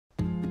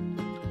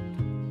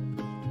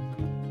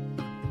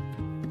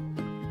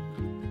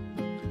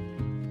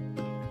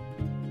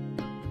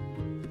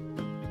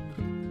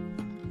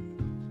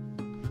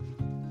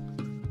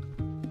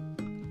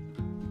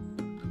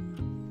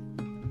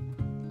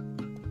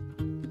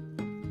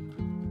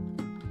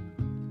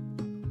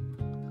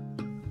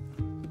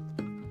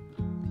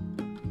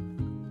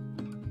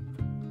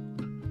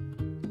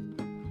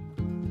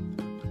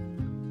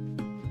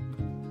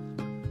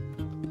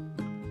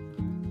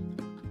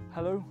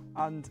Hello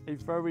and a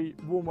very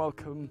warm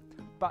welcome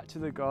back to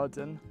the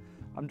garden.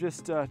 I'm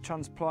just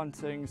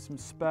transplanting some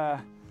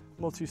spare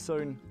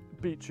multi-sown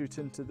beetroot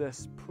into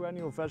this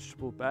perennial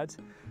vegetable bed.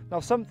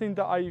 Now, something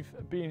that I've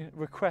been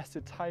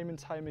requested time and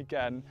time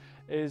again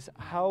is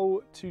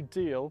how to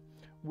deal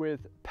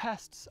with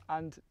pests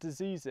and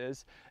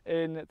diseases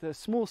in the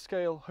small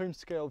scale, home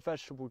scale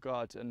vegetable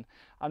garden.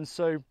 And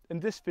so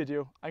in this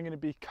video, I'm going to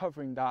be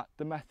covering that,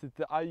 the method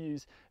that I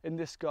use in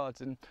this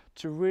garden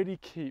to really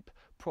keep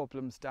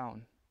problems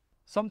down.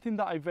 Something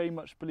that I very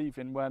much believe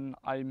in when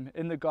I'm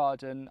in the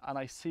garden and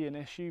I see an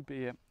issue,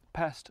 be it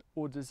pest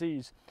or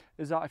disease,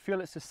 is that I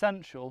feel it's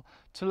essential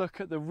to look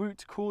at the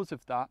root cause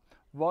of that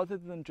rather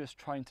than just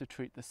trying to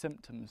treat the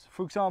symptoms.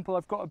 For example,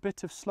 I've got a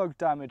bit of slug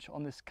damage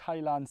on this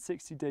Kailan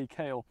 60-day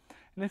kale,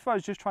 and if I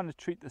was just trying to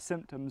treat the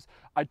symptoms,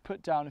 I'd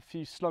put down a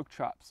few slug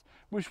traps,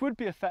 which would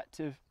be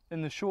effective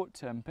in the short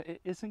term, but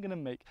it isn't going to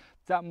make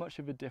that much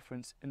of a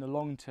difference in the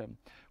long term.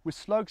 With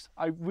slugs,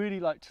 I really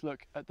like to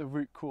look at the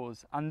root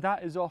cause, and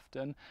that is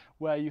often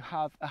where you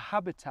have a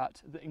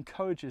habitat that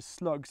encourages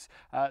slugs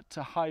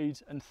to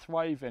hide and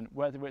thrive in,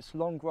 whether it's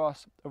long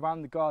grass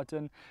around the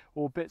garden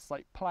or bits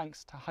like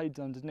planks to hide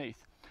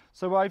underneath.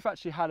 So I've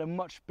actually had a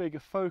much bigger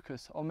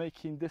focus on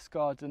making this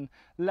garden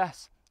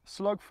less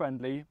slug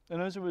friendly,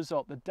 and as a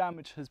result the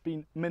damage has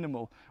been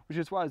minimal, which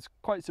is why I was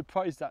quite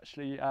surprised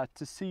actually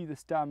to see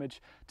this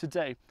damage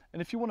today.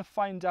 And if you want to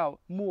find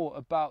out more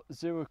about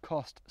zero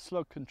cost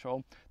slug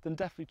control, then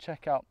definitely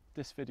check out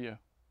this video.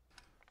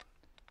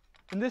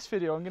 In this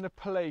video I'm going to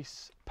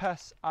place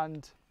pests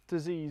and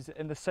disease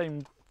in the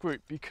same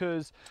group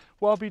because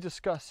what I'll be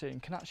discussing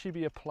can actually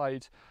be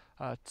applied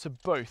to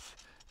both,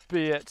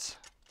 be it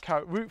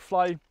carrot root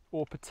fly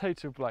or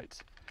potato blight.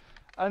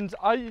 And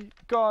I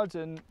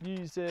garden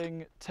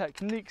using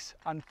techniques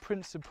and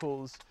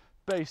principles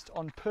based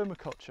on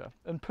permaculture.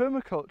 And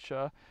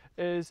permaculture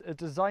is a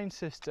design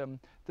system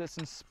that's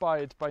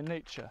inspired by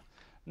nature.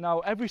 Now,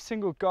 every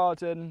single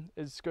garden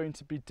is going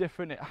to be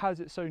different. It has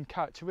its own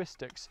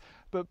characteristics,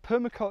 but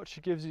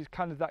permaculture gives you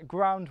kind of that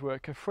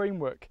groundwork, a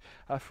framework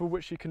for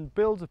which you can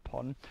build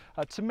upon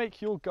to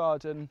make your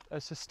garden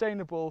as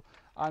sustainable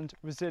and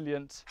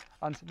resilient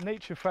and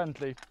nature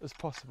friendly as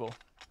possible.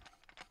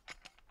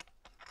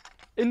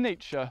 In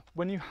nature,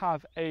 when you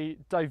have a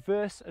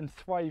diverse and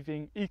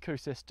thriving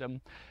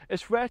ecosystem,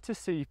 it's rare to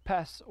see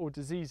pests or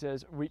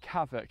diseases wreak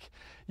havoc.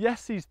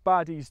 Yes, these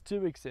baddies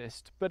do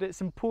exist, but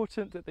it's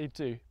important that they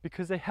do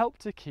because they help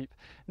to keep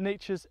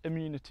nature's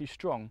immunity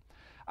strong.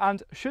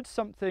 And should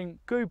something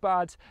go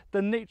bad,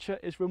 then nature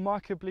is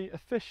remarkably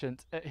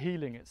efficient at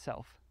healing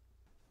itself.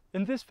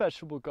 In this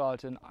vegetable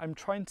garden, I'm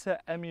trying to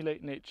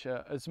emulate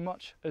nature as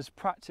much as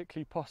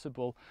practically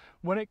possible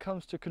when it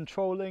comes to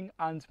controlling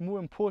and, more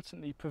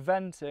importantly,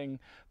 preventing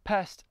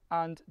pest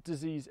and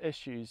disease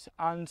issues.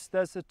 And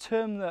there's a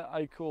term that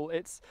I call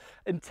it's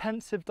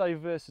intensive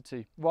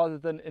diversity rather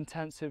than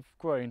intensive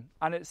growing.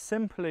 And it's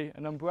simply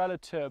an umbrella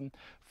term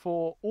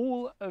for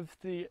all of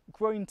the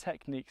growing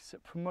techniques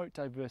that promote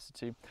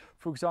diversity.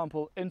 For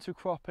example,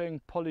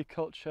 intercropping,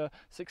 polyculture,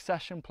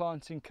 succession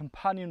planting,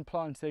 companion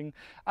planting,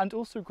 and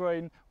also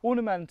growing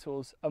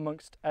ornamentals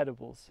amongst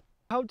edibles.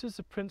 How does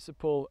the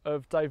principle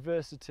of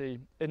diversity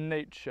in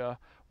nature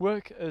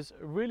work as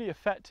really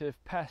effective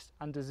pest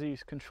and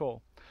disease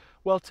control?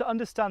 Well, to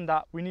understand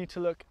that, we need to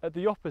look at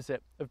the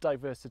opposite of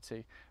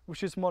diversity,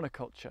 which is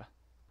monoculture.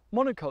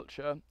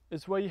 Monoculture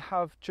is where you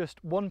have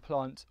just one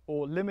plant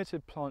or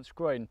limited plants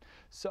growing,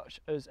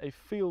 such as a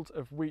field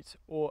of wheat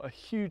or a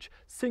huge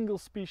single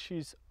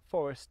species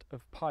forest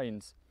of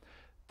pines.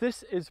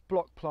 This is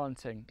block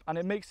planting, and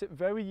it makes it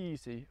very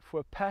easy for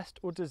a pest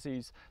or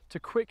disease to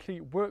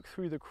quickly work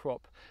through the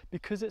crop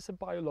because it's a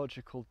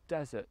biological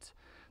desert.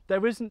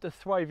 There isn't a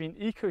thriving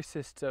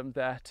ecosystem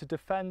there to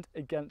defend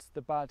against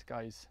the bad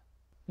guys.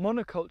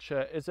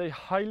 Monoculture is a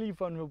highly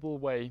vulnerable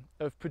way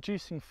of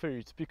producing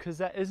food because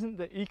there isn't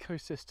the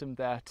ecosystem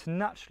there to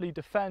naturally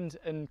defend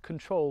and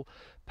control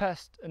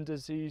pest and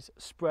disease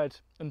spread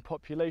and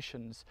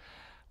populations,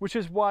 which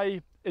is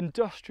why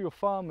industrial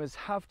farmers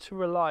have to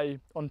rely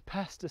on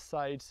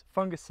pesticides,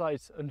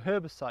 fungicides and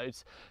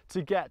herbicides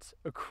to get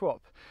a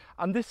crop.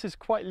 And this is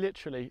quite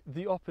literally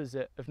the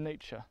opposite of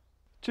nature.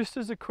 Just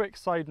as a quick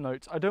side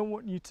note, I don't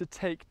want you to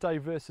take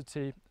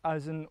diversity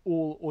as an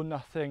all or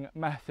nothing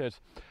method.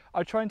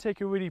 I try and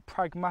take a really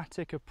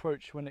pragmatic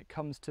approach when it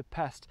comes to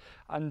pest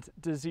and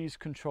disease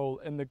control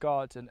in the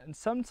garden, and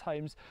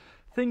sometimes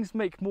things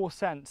make more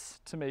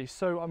sense to me.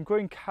 So I'm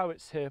growing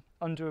carrots here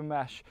under a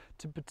mesh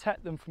to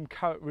protect them from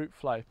carrot root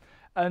fly.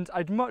 And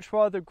I'd much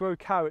rather grow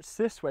carrots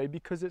this way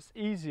because it's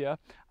easier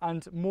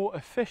and more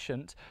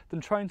efficient than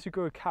trying to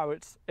grow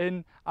carrots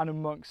in and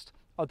amongst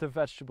other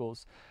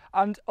vegetables.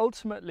 And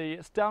ultimately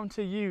it's down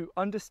to you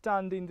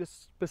understanding the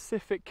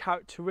specific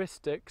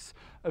characteristics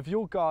of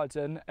your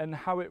garden and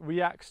how it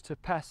reacts to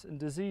pests and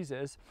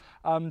diseases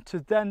to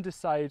then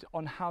decide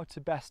on how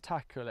to best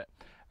tackle it.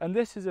 And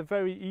this is a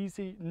very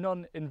easy,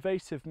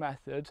 non-invasive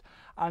method,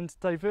 and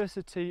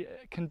diversity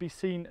can be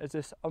seen as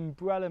this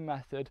umbrella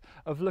method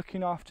of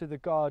looking after the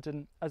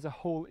garden as a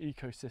whole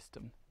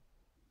ecosystem.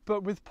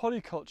 But with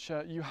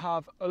polyculture, you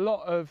have a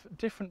lot of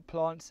different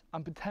plants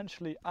and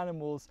potentially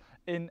animals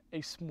in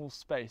a small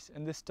space,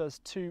 and this does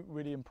two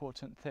really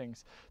important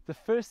things. The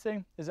first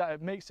thing is that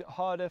it makes it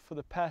harder for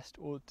the pest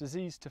or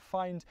disease to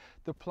find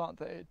the plant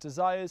that it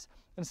desires,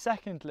 and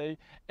secondly,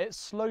 it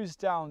slows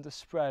down the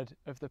spread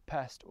of the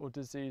pest or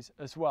disease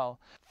as well.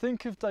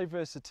 Think of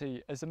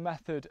diversity as a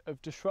method of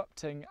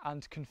disrupting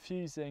and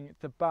confusing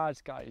the bad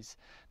guys.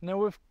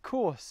 Now, of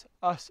course,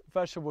 us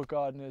vegetable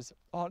gardeners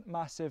aren't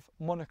massive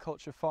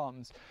monoculture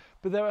farms,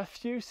 but there are a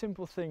few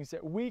simple things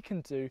that we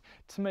can do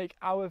to make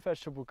our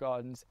vegetable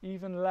gardens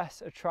even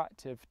less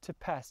attractive to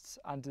pests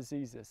and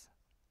diseases.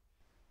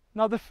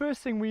 Now, the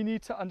first thing we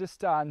need to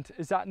understand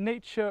is that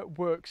nature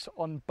works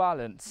on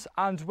balance,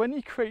 and when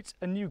you create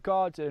a new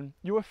garden,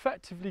 you're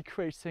effectively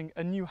creating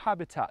a new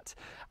habitat,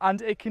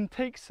 and it can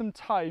take some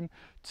time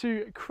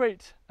to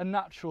create a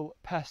natural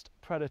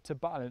pest-predator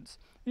balance,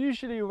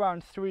 usually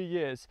around 3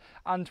 years,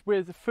 and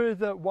with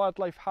further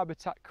wildlife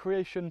habitat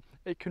creation,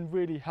 it can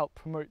really help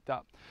promote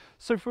that.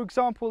 So for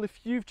example,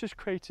 if you've just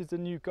created a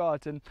new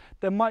garden,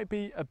 there might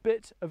be a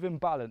bit of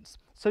imbalance,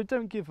 so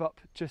don't give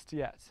up just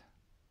yet.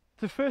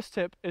 The first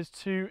tip is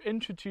to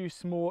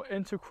introduce more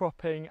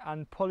intercropping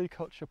and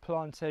polyculture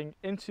planting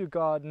into your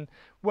garden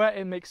where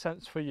it makes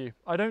sense for you.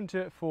 I don't do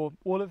it for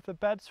all of the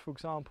beds, for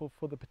example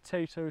for the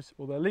potatoes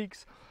or the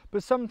leeks,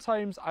 but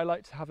sometimes I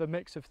like to have a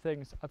mix of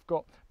things. I've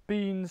got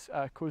beans,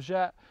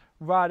 courgette,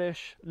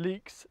 radish,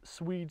 leeks,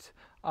 swedes,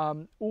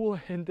 all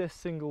in this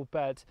single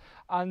bed.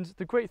 And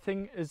the great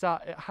thing is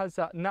that it has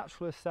that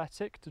natural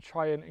aesthetic to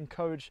try and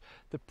encourage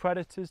the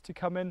predators to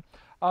come in,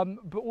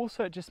 but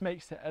also it just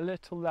makes it a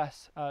little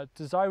less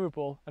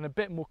desirable and a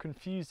bit more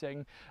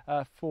confusing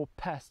for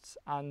pests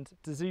and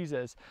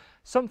diseases.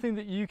 Something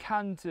that you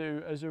can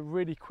do as a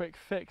really quick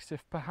fix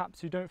if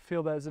perhaps you don't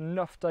feel there's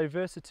enough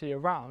diversity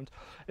around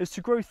is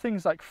to grow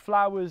things like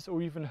flowers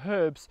or even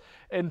herbs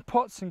in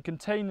pots and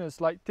containers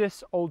like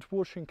this old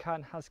watering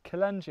can has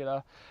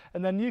calendula,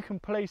 and then you can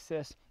place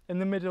this in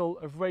the middle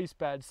of raised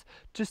beds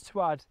just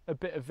to add a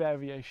bit of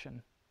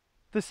variation.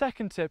 The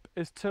second tip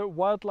is to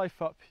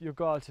wildlife up your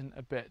garden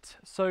a bit.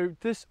 So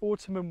this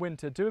autumn and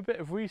winter, do a bit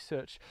of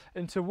research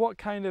into what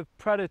kind of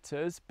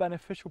predators,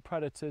 beneficial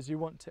predators you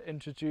want to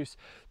introduce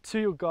to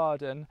your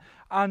garden,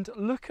 and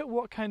look at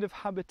what kind of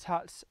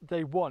habitats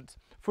they want.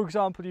 For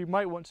example, you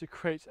might want to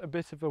create a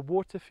bit of a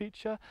water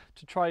feature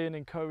to try and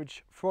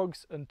encourage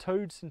frogs and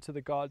toads into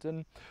the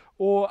garden,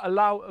 or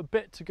allow a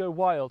bit to go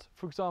wild.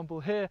 For example,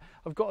 here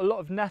I've got a lot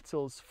of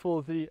nettles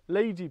for the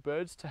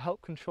ladybirds to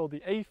help control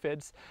the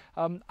aphids,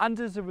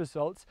 and as a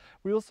result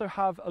we also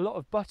have a lot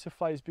of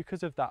butterflies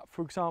because of that.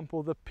 For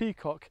example, the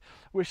peacock,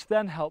 which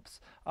then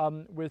helps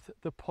with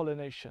the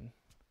pollination.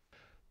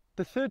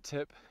 The third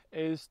tip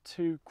is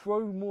to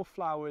grow more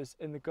flowers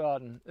in the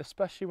garden,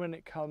 especially when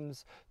it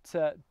comes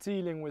to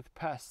dealing with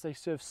pests. They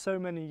serve so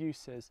many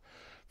uses.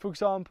 For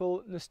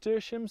example,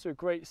 nasturtiums are a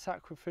great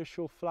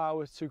sacrificial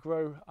flower to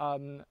grow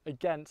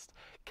against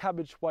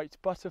cabbage white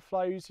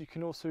butterflies. You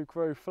can also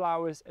grow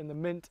flowers in the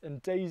mint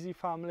and daisy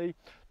family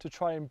to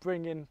try and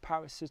bring in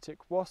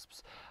parasitic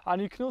wasps.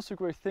 And you can also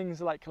grow things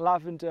like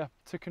lavender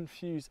to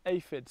confuse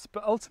aphids.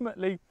 But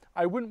ultimately,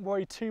 I wouldn't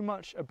worry too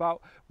much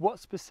about what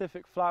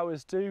specific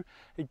flowers do.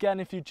 Again,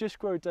 if you just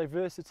grow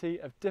diversity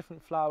of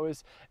different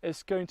flowers,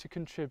 it's going to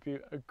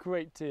contribute a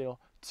great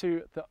deal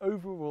to the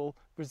overall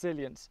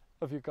resilience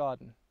of your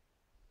garden.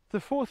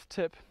 The fourth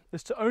tip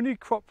is to only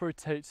crop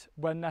rotate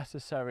when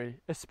necessary,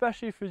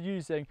 especially if you're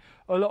using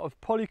a lot of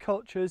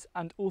polycultures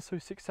and also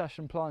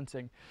succession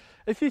planting.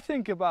 If you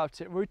think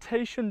about it,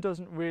 rotation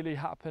doesn't really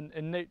happen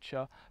in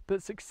nature,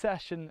 but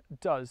succession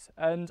does,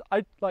 and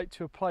I'd like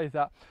to apply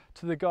that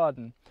to the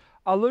garden.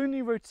 I'll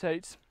only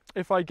rotate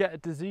if I get a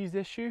disease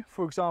issue,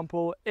 for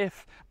example,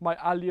 if my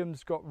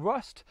alliums got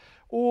rust,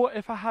 or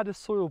if I had a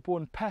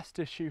soil-borne pest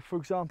issue, for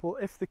example,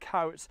 if the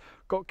carrots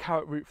got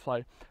carrot root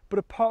fly. But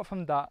apart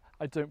from that,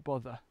 I don't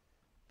bother.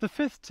 The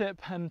fifth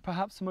tip, and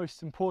perhaps the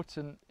most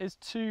important, is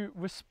to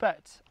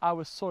respect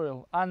our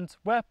soil and,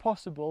 where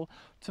possible,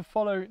 to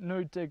follow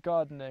no-dig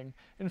gardening.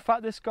 In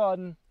fact, this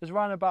garden is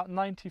around about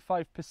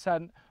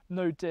 95%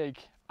 no-dig,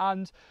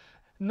 and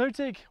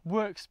no-dig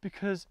works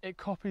because it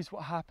copies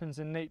what happens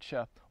in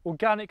nature.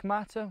 Organic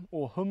matter,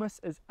 or humus,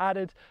 is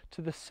added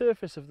to the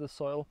surface of the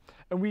soil,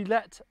 and we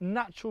let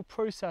natural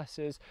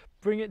processes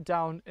bring it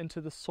down into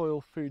the soil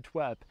food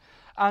web.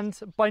 And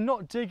by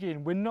not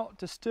digging, we're not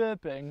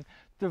disturbing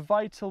the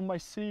vital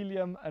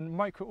mycelium and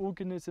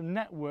microorganism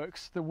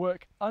networks that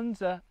work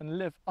under and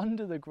live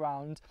under the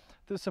ground,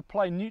 that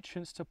supply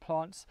nutrients to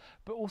plants,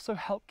 but also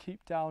help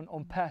keep down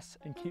on pests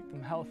and keep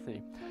them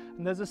healthy.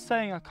 And there's a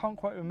saying, I can't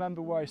quite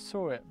remember where I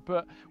saw it,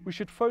 but we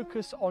should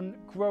focus on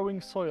growing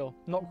soil,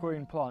 not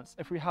growing plants.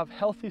 If we have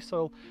healthy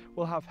soil,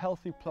 we'll have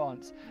healthy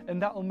plants, and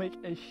that will make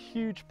a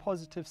huge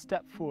positive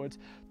step forward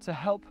to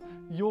help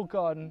your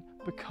garden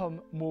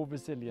become more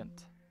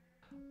resilient.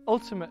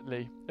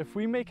 Ultimately, if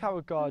we make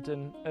our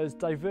garden as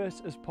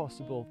diverse as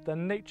possible,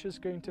 then nature's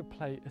going to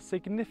play a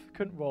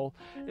significant role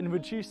in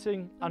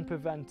reducing and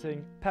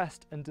preventing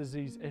pest and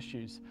disease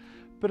issues.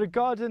 But a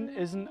garden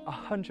isn't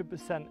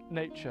 100%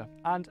 nature,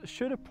 and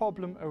should a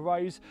problem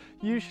arise,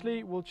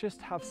 usually we'll just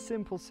have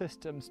simple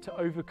systems to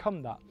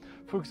overcome that.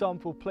 For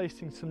example,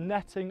 placing some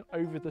netting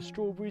over the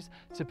strawberries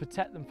to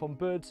protect them from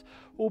birds,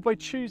 or by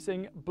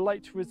choosing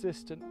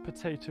blight-resistant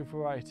potato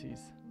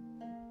varieties.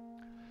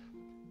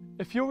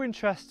 If you're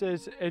interested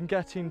in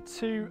getting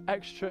 2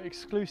 extra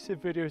exclusive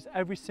videos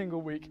every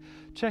single week,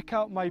 check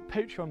out my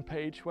Patreon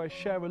page where I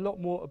share a lot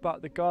more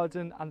about the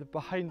garden and the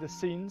behind the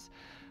scenes.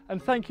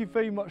 And thank you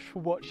very much for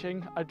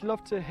watching. I'd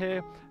love to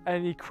hear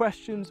any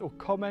questions or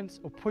comments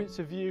or points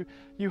of view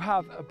you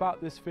have about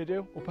this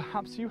video, or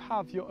perhaps you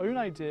have your own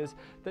ideas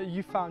that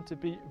you found to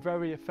be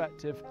very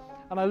effective.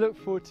 And I look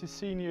forward to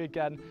seeing you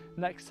again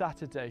next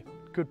Saturday.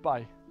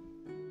 Goodbye.